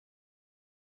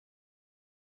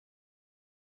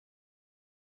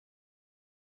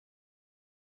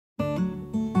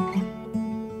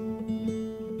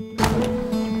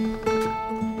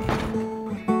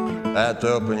That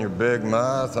to open your big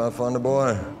mouth, huh, Funny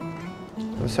Boy?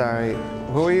 I'm sorry.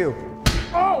 Who are you?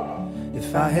 Oh!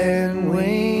 If I had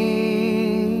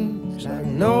wings like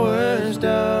Noah's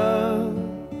dove,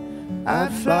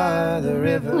 I'd fly the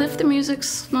river. Well, if the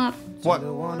music's not... What?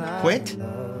 Quit?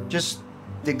 Just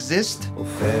exist?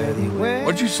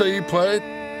 What'd you say you played?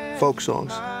 Folk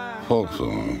songs. Folk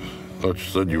songs. Thought you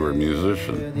said you were a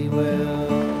musician.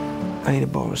 I need to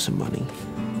borrow some money.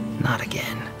 Not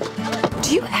again.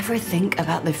 Do you ever think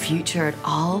about the future at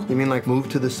all? You mean like move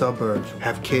to the suburbs,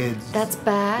 have kids? That's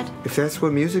bad. If that's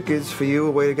what music is for you,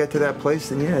 a way to get to that place,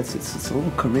 then yeah, it's a little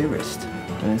careerist.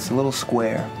 And it's a little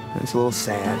square. And it's a little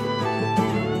sad.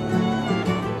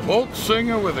 Folk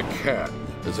singer with a cat.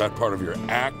 Is that part of your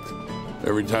act?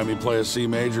 Every time you play a C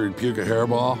major, you'd puke a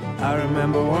hairball? I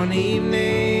remember one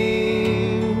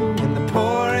evening in the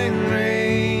pouring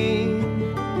rain,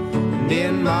 and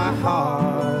in my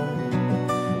heart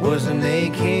was an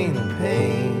aching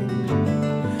pain.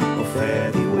 Oh, fare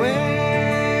thee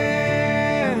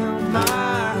well,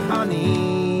 my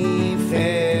honey,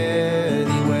 fare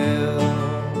thee well.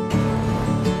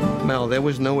 Mel, there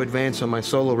was no advance on my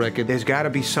solo record. There's got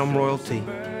to be some royalty.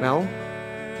 Mel?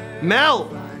 Mel!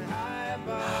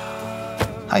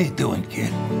 How you doing,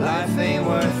 kid? Life ain't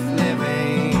worth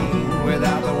living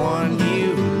without the one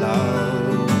you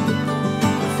love.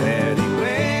 Fare thee well.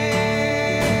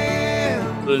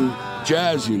 In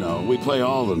jazz, you know, we play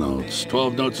all the notes.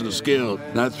 12 notes in a scale,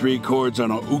 not 3 chords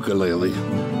on a ukulele.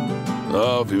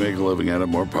 Oh, if you make a living at it,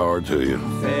 more power to you.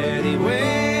 Fare thee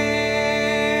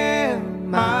well,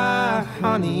 my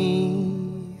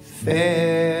honey,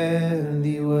 fare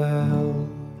thee well.